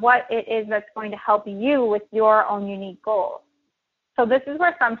about what it is that's going to help you with your own unique goals. So this is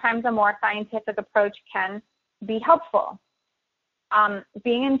where sometimes a more scientific approach can be helpful.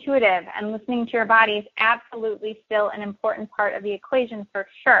 Being intuitive and listening to your body is absolutely still an important part of the equation for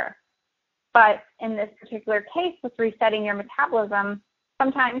sure. But in this particular case with resetting your metabolism,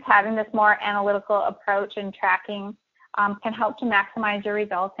 sometimes having this more analytical approach and tracking can help to maximize your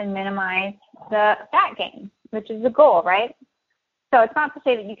results and minimize the fat gain, which is the goal, right? So it's not to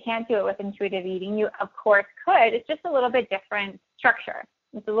say that you can't do it with intuitive eating. You, of course, could. It's just a little bit different structure.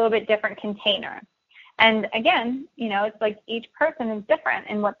 It's a little bit different container. And again, it's like each person is different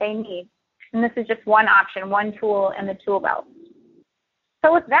in what they need. And this is just one option, one tool in the tool belt.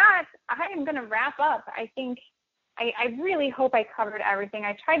 So with that, I am going to wrap up. I think I really hope I covered everything.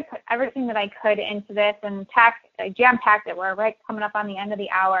 I tried to put everything that I could into this, and I jam-packed it. We're right coming up on the end of the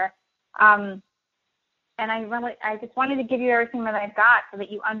hour. And I just wanted to give you everything that I've got so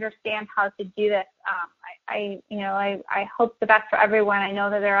that you understand how to do this. I hope the best for everyone. I know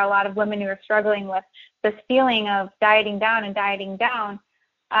that there are a lot of women who are struggling with this feeling of dieting down. And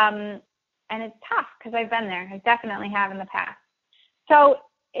it's tough because I've been there. I definitely have in the past. So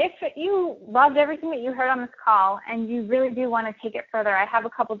if you loved everything that you heard on this call and you really do want to take it further, I have a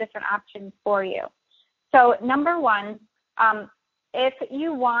couple different options for you. So number one, if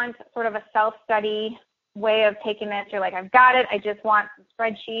you want sort of a self-study way of taking this, you're like, I've got it, I just want some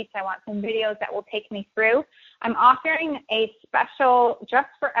spreadsheets, I want some videos that will take me through, I'm offering a special just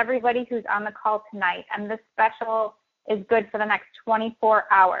for everybody who's on the call tonight, and this special is good for the next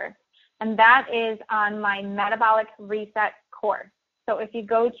 24 hours, and that is on my Metabolic Reset course. So if you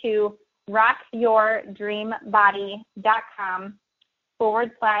go to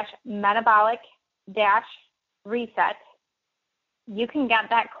rockyourdreambody.com/metabolic-reset, you can get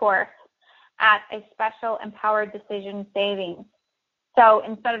that course at a special Empowered Decision savings. So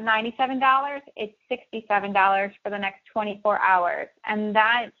instead of $97, it's $67 for the next 24 hours. And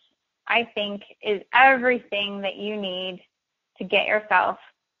that, I think, is everything that you need to get yourself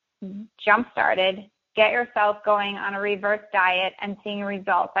jump-started, get yourself going on a reverse diet and seeing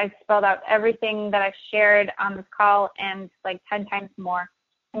results. I've spelled out everything that I've shared on this call and like 10 times more.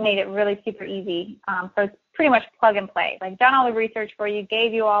 I made it really super easy. So it's pretty much plug and play. Like, done all the research for you,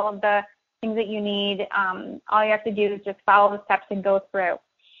 gave you all of the things that you need. All you have to do is just follow the steps and go through.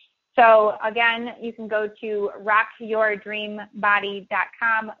 So again, you can go to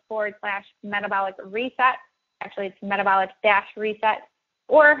rockyourdreambody.com/metabolic-reset. Actually, it's metabolic-reset.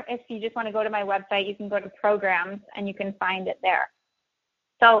 Or if you just want to go to my website, you can go to programs and you can find it there.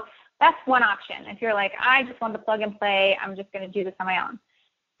 So that's one option. If you're like, I just want to plug and play, I'm just going to do this on my own.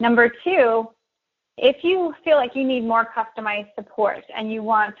 Number two, if you feel like you need more customized support and you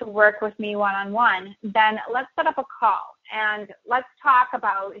want to work with me one-on-one, then let's set up a call and let's talk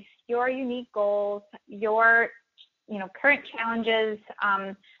about your unique goals, your current challenges,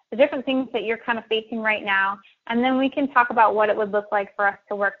 the different things that you're kind of facing right now, and then we can talk about what it would look like for us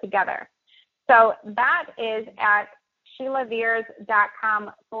to work together. So that is at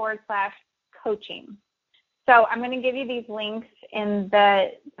SheilaVeers.com/coaching. So I'm going to give you these links in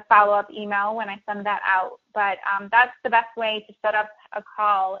the follow-up email when I send that out. But that's the best way to set up a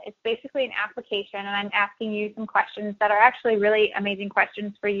call. It's basically an application, and I'm asking you some questions that are actually really amazing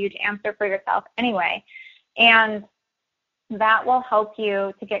questions for you to answer for yourself anyway. And that will help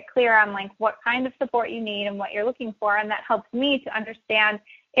you to get clear on like what kind of support you need and what you're looking for. And that helps me to understand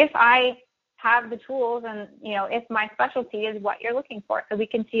if I have the tools and, if my specialty is what you're looking for, so we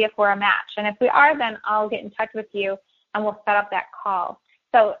can see if we're a match. And if we are, then I'll get in touch with you and we'll set up that call.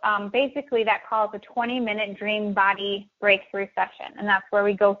 So basically that call is a 20-minute dream body breakthrough session. And that's where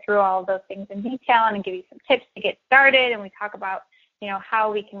we go through all of those things in detail and give you some tips to get started. And we talk about,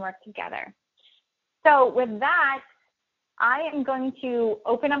 how we can work together. So with that, I am going to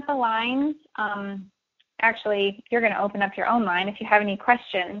open up the lines. Actually, you're going to open up your own line if you have any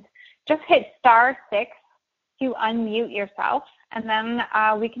questions. Just hit *6 to unmute yourself, and then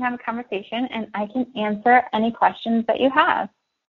we can have a conversation, and I can answer any questions that you have.